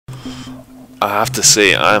I have to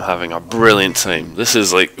say, I'm having a brilliant time. This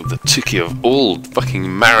is like the 2kki of old,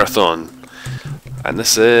 fucking marathon. And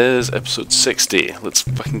this is episode 60. Let's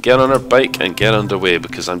fucking get on our bike and get underway,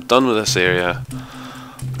 because I'm done with this area.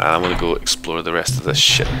 And I'm going to go explore the rest of this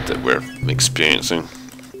shit that we're experiencing.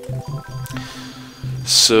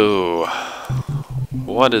 So,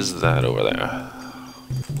 what is that over there?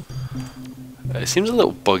 It seems a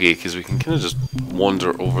little buggy because we can kind of just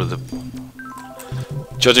wander over the...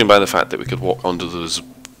 Judging by the fact that we could walk under those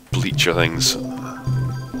bleacher things,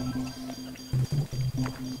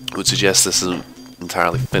 would suggest this isn't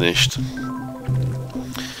entirely finished.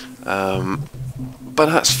 But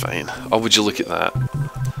that's fine. Oh, would you look at that?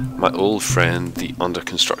 My old friend, the under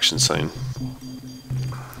construction sign.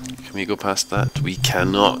 Can we go past that? We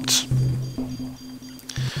cannot.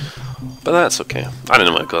 But that's okay. I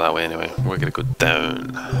didn't want to go that way anyway. We're going to go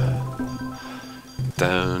down.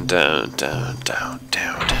 Down, down, down, down,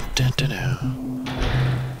 down, down, down, down, down.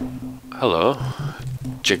 Hello,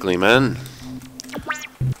 jiggly man.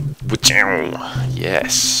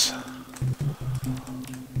 Yes.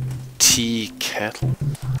 Tea kettle.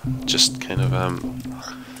 Just kind of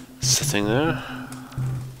sitting there.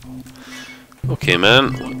 Okay,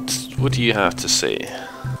 man. What do you have to say?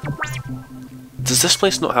 Does this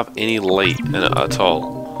place not have any light in it at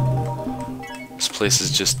all? This place is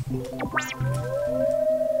just...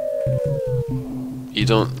 You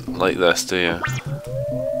don't like this, do you?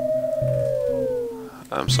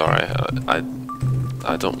 I'm sorry,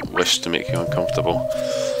 I don't wish to make you uncomfortable.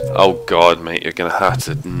 Oh god, mate, you're gonna have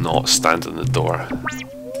to not stand in the door.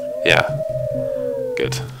 Yeah.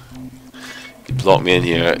 Good. If you block me in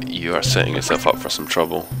here, you are setting yourself up for some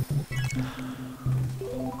trouble.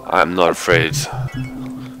 I'm not afraid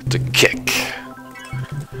to kick.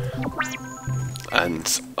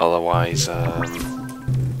 And otherwise,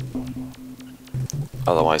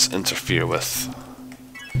 interfere with.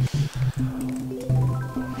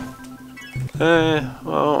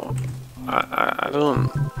 Well, I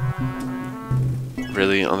don't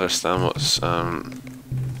really understand what's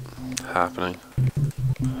happening,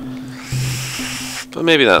 but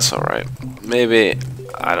maybe that's alright. Maybe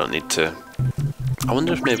I don't need to. I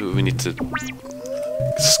wonder if maybe we need to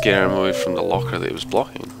scare him away from the locker that he was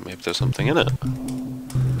blocking. Maybe there's something in it.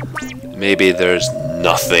 Maybe there's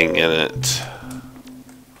nothing in it.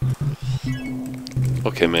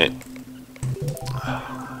 Okay, mate.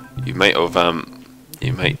 You might have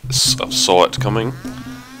saw it coming.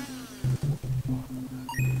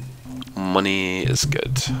 Money is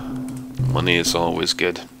good. Money is always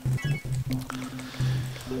good.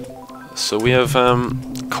 So we have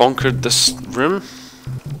conquered this room.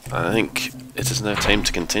 I think it is now time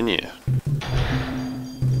to continue.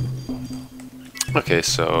 Okay,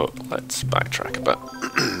 so let's backtrack a bit.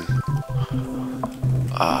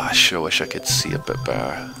 I sure wish I could see a bit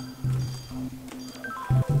better.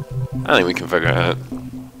 I think we can figure it out.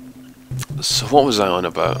 So what was I on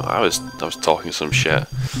about? I was talking some shit.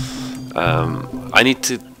 I need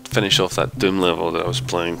to finish off that Doom level that I was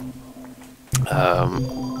playing.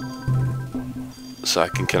 So I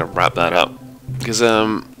can kind of wrap that up. Because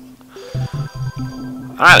I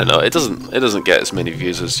don't know, it doesn't get as many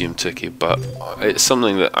views as Yume 2kki, but it's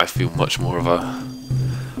something that I feel much more of a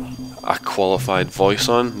qualified voice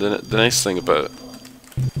on. The nice thing about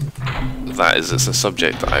that is it's a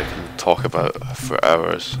subject that I can talk about for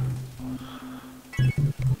hours.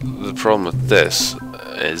 The problem with this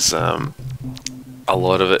is a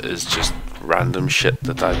lot of it is just random shit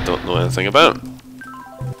that I don't know anything about.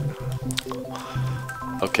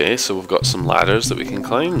 Okay, so we've got some ladders that we can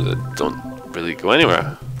climb that don't really go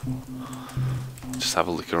anywhere. Just have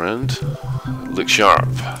a look around. Look sharp.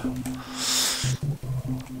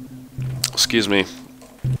 Excuse me.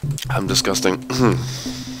 I'm disgusting.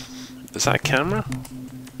 Is that a camera?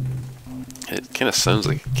 It kind of sounds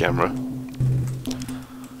like a camera.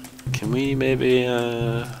 Can we maybe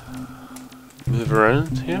move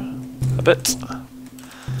around here a bit?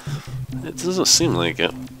 It doesn't seem like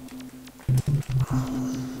it.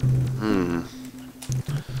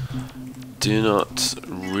 Do not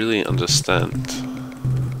really understand.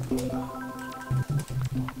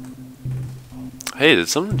 Hey, did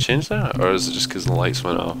something change there? Or is it just because the lights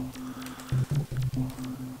went off?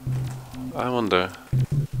 I wonder.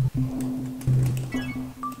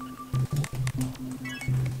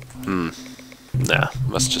 Nah,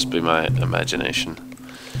 must just be my imagination.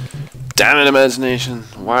 Damn it, imagination!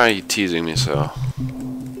 Why are you teasing me so?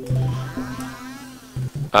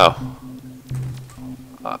 Oh.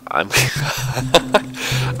 I'm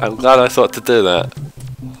I'm glad I thought to do that,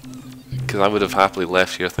 because I would have happily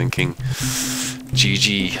left here thinking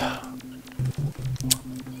GG.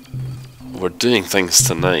 we're doing things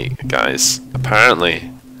tonight, guys. Apparently,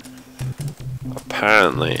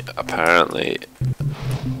 apparently,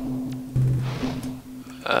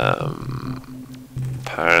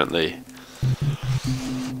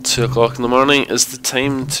 2 o'clock in the morning is the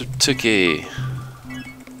time to 2kki.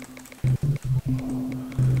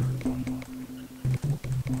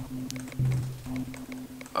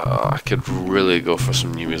 I could really go for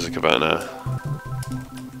some new music about now.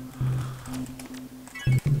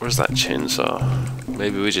 Where's that chainsaw?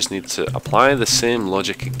 Maybe we just need to apply the same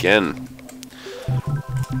logic again.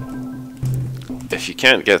 If you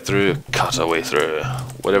can't get through, cut a way through.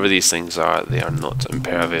 Whatever these things are, they are not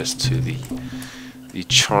impervious to the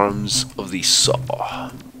charms of the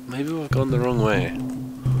saw. Maybe we've gone the wrong way.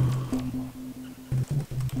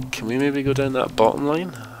 Can we maybe go down that bottom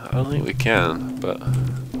line? I don't think we can, but...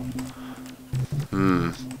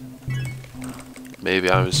 Maybe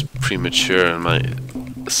I was premature in my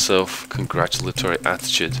self-congratulatory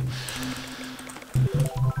attitude.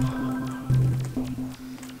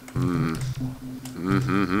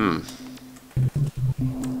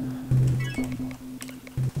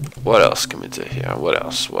 What else can we do here? What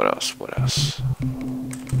else?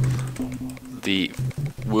 The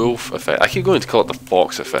wolf effect. I keep going to call it the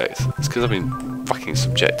fox effect. It's because I've been fucking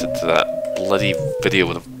subjected to that bloody video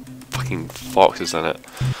with the fucking foxes in it.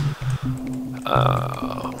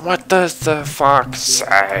 What does the fox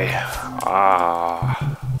say?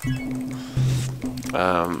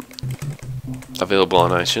 Available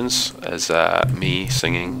on iTunes as me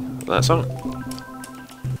singing that song.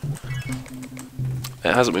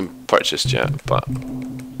 It hasn't been purchased yet, but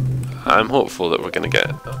I'm hopeful that we're going to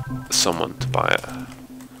get someone to buy it.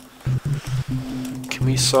 Can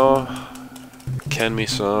we saw? Can we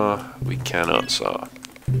saw? We cannot saw.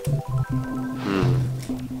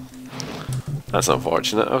 That's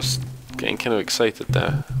unfortunate. I was getting kind of excited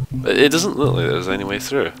there. But it doesn't look like there's any way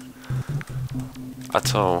through.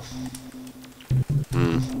 At all.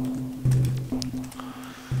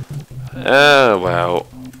 Well.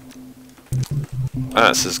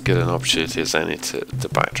 That's as good an opportunity as any to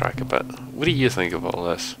backtrack a bit. What do you think of all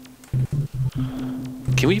this?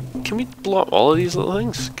 Can we blow up all of these little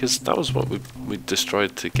things? Because that was what we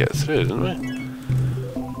destroyed to get through, didn't we?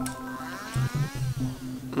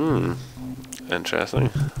 Interesting.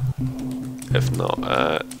 If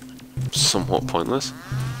not, somewhat pointless.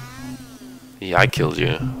 Yeah, I killed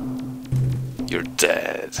you. You're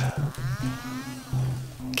dead.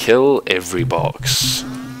 Kill every box.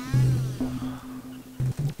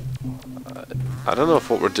 I don't know if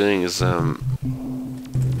what we're doing is in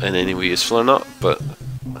any way useful or not, but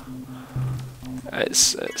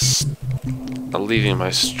it's alleviating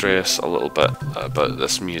my stress a little bit about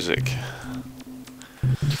this music.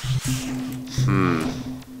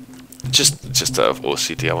 Just out of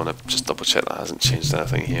OCD, I want to just double check that hasn't changed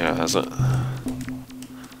anything here, has it?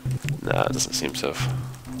 Nah, it doesn't seem to have.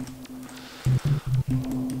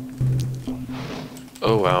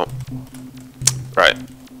 Oh well. Right,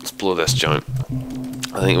 let's blow this joint.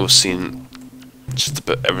 I think we've seen just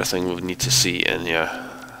about everything we need to see in here.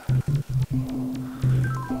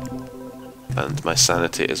 And my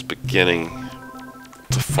sanity is beginning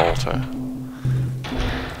to falter.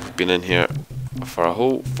 We've been in here for a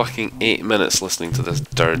whole fucking 8 minutes listening to this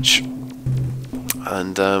dirge.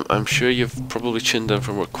 And I'm sure you've probably tuned in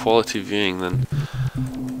for more quality viewing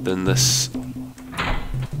than this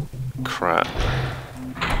crap.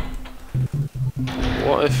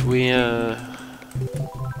 What if we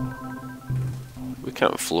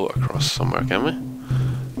can't float across somewhere, can we?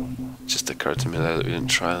 Just occurred to me there that we didn't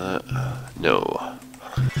try that. No.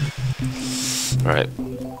 Right,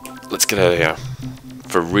 let's get out of here.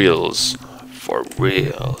 For reals. For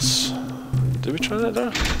reals. Did we try that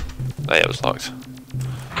door? Oh yeah, it was locked.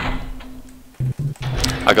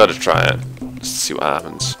 I gotta try it, just to see what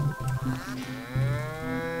happens.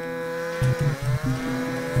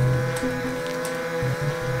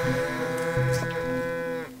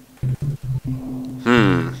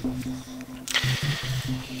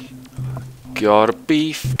 Gotta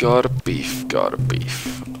beef, gotta beef, gotta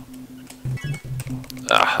beef.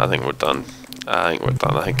 I think we're done. I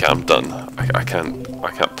think I'm done. I can't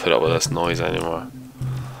put up with this noise anymore.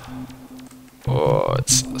 Oh,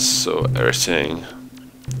 it's so irritating.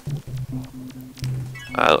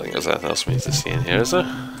 I don't think there's anything else we need to see in here, is there?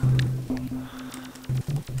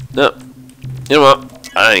 No. You know what?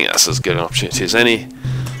 I think that's as good an opportunity as any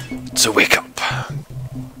to wake up.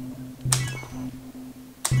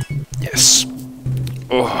 Yes.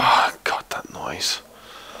 Oh, God, that noise.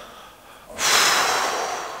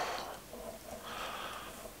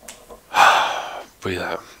 Breathe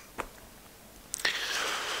out.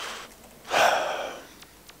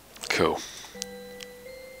 cool.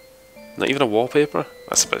 Not even a wallpaper?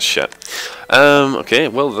 That's a bit shit. Okay,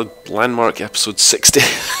 well, the landmark episode 60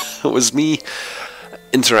 was me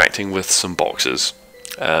interacting with some boxes.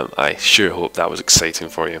 I sure hope that was exciting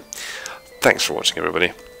for you. Thanks for watching,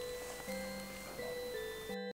 everybody.